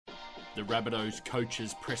The Rabbitohs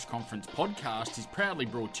Coaches Press Conference podcast is proudly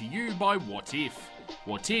brought to you by What If?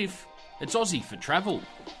 What If? It's Aussie for travel.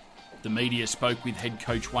 The media spoke with head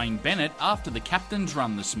coach Wayne Bennett after the captain's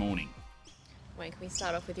run this morning. Wayne, can we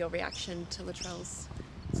start off with your reaction to Latrell's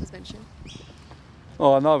suspension?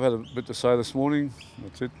 Oh, I know I've had a bit to say this morning.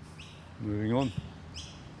 That's it. Moving on.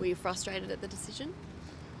 Were you frustrated at the decision?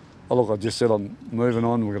 Oh, look, I just said I'm moving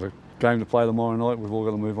on. We've got a game to play tomorrow night. We've all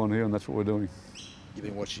got to move on here, and that's what we're doing. You've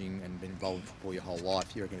been watching and been involved in football your whole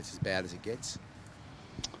life. You reckon it's as bad as it gets?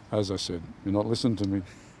 As I said, you're not listening to me.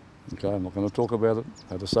 Okay, I'm not going to talk about it.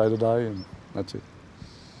 I had to say today, and that's it.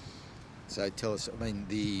 So tell us, I mean,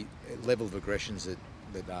 the level of aggressions that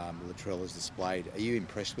Latrell has displayed, are you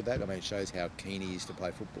impressed with that? I mean, it shows how keen he is to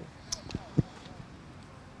play football.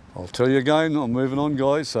 I'll tell you again, I'm moving on,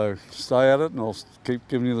 guys, so stay at it and I'll keep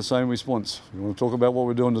giving you the same response. If you want to talk about what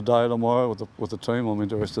we're doing today or tomorrow with the team, I'm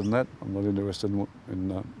interested in that. I'm not interested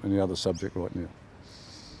in any other subject right now.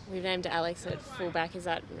 We've named Alex at fullback. Is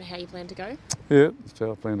that how you plan to go? Yeah, that's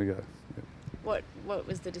how I plan to go. Yeah. What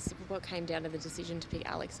was what came down to the decision to pick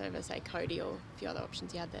Alex over, say, Cody or a few other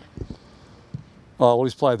options you had there? Oh, well,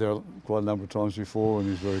 he's played there quite a number of times before and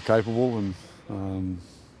he's very capable, and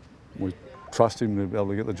we trust him to be able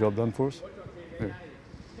to get the job done for us. Yeah.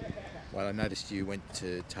 Well, I noticed you went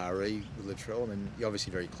to Taree with Latrell. I mean, you're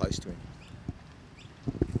obviously very close to him.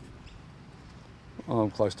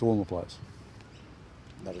 I'm close to all my players.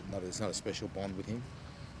 It's not a special bond with him?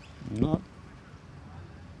 No.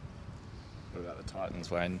 What about the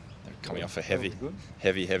Titans, Wayne? They're coming off a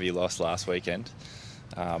heavy loss last weekend.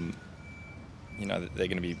 You know, they're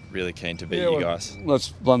going to be really keen to beat you guys. That's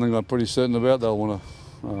one thing I'm pretty certain about. They'll want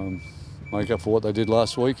to make up for what they did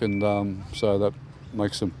last week, and so that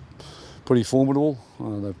makes them pretty formidable.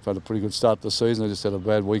 They've had a pretty good start to the season. They just had a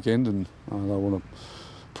bad weekend, and they want to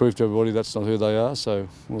prove to everybody that's not who they are, so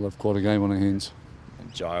we'll have quite a game on our hands.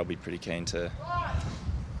 And Jai will be pretty keen to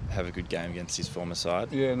have a good game against his former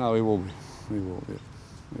side. Yeah, no, he will be. He will, yeah.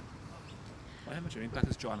 How much of an impact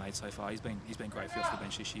has Jai made so far? He's been great for you off the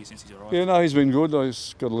bench this year since he's arrived. Yeah, no, he's been good.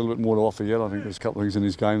 He's got a little bit more to offer yet. I think there's a couple of things in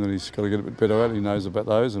his game that he's got to get a bit better at. He knows about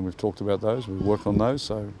those, and we've talked about those. We've worked on those.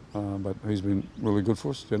 So, but he's been really good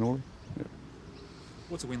for us generally. Yeah.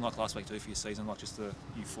 What's a win like last week do for your season? Like just the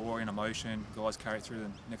euphoria and emotion guys carry it through the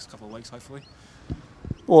next couple of weeks, hopefully.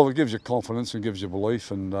 Well, it gives you confidence and gives you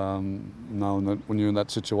belief, and knowing that when you're in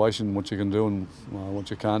that situation, what you can do and what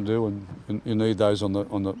you can't do, and you need those on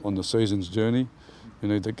the season's journey. You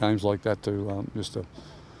need the games like that to just to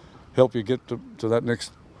help you get to that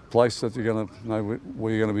next place that you're going to know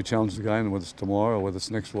where you're going to be challenged again, whether it's tomorrow or whether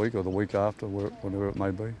it's next week or the week after, whatever it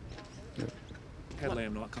may be. Yeah. How did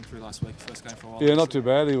Liam Knight come through last week? First game for a while. Yeah, not too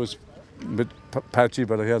bad. He was a bit patchy,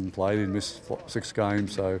 but he hadn't played. He missed 6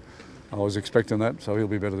 games, so I was expecting that. So he'll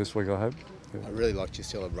be better this week, I hope. Yeah. I really liked your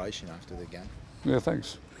celebration after the game. Yeah,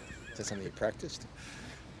 thanks. Is that something you practiced?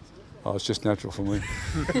 Oh, it's just natural for me.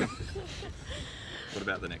 What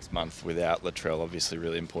about the next month without Latrell? Obviously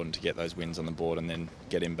really important to get those wins on the board and then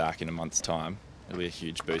get him back in a month's time. It'll be a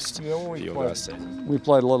huge boost for your guys' season. We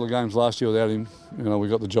played a lot of games last year without him. You know, we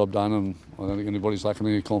got the job done, and I don't think anybody's lacking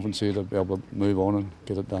any confidence here to be able to move on and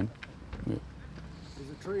get it done. Yeah. Is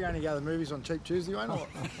it true you only go to the movies on Cheap Tuesday, Wayne?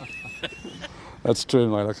 That's true,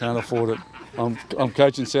 mate. I can't afford it. I'm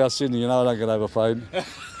coaching South Sydney. You know I don't get overpaid.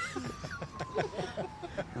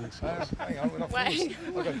 Hang on, we're not finished.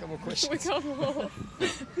 I've got a couple more questions. We got more.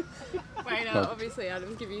 Wayne, obviously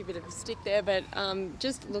Adam's giving you a bit of a stick there, but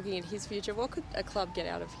just looking at his future, what could a club get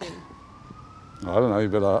out of him? I don't know. You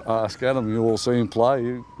better ask Adam. You all see him play.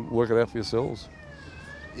 You work it out for yourselves.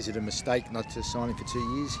 Is it a mistake not to sign him for 2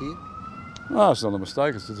 years here? No, it's not a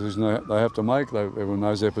mistake. It's a decision they have to make. Everyone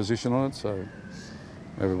knows their position on it, so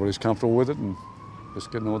everybody's comfortable with it and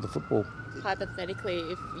just getting on with the football. Hypothetically,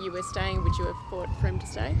 if you were staying, would you have fought for him to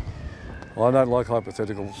stay? I don't like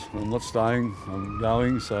hypotheticals. I'm not staying, I'm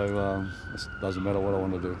going, so it doesn't matter what I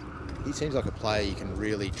want to do. He seems like a player you can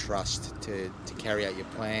really trust to carry out your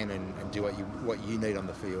plan and do what you need on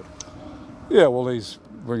the field. Yeah, well, he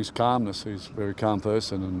brings calmness. He's a very calm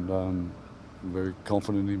person and very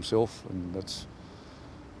confident in himself, and that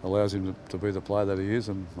allows him to be the player that he is,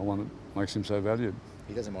 and the one that makes him so valued.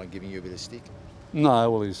 He doesn't mind giving you a bit of stick?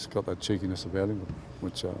 No, well, he's got that cheekiness about him,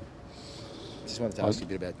 which... Just wanted to ask you a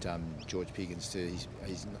bit about George Piggins too.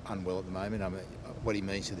 He's unwell at the moment. What he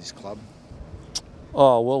means to this club?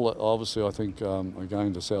 Oh, well, obviously I think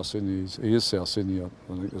going to South Sydney, he is South Sydney. I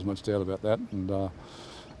don't think there's much doubt about that. And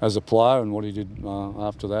as a player and what he did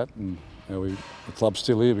after that, and how the club's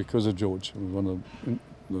still here because of George. One of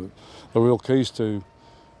the real keys to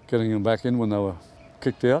getting him back in when they were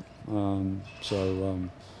kicked out.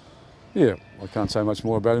 Yeah, I can't say much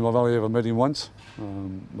more about him. I've only ever met him once,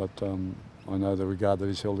 but I know the regard that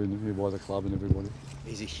he's held in here by the club and everybody.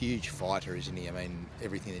 He's a huge fighter, isn't he? I mean,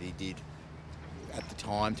 everything that he did at the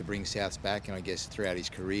time to bring Souths back, and I guess throughout his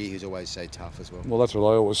career, he was always so tough as well. Well, that's what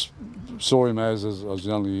I always saw him as. I was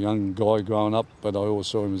only a young guy growing up, but I always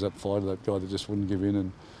saw him as that fighter, that guy that just wouldn't give in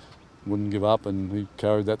and wouldn't give up, and he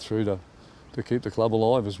carried that through to keep the club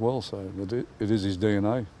alive as well. So it is his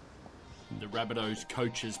DNA. The Rabbitohs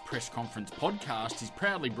Coaches Press Conference podcast is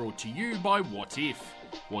proudly brought to you by What If?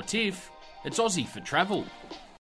 What If? It's Aussie for travel.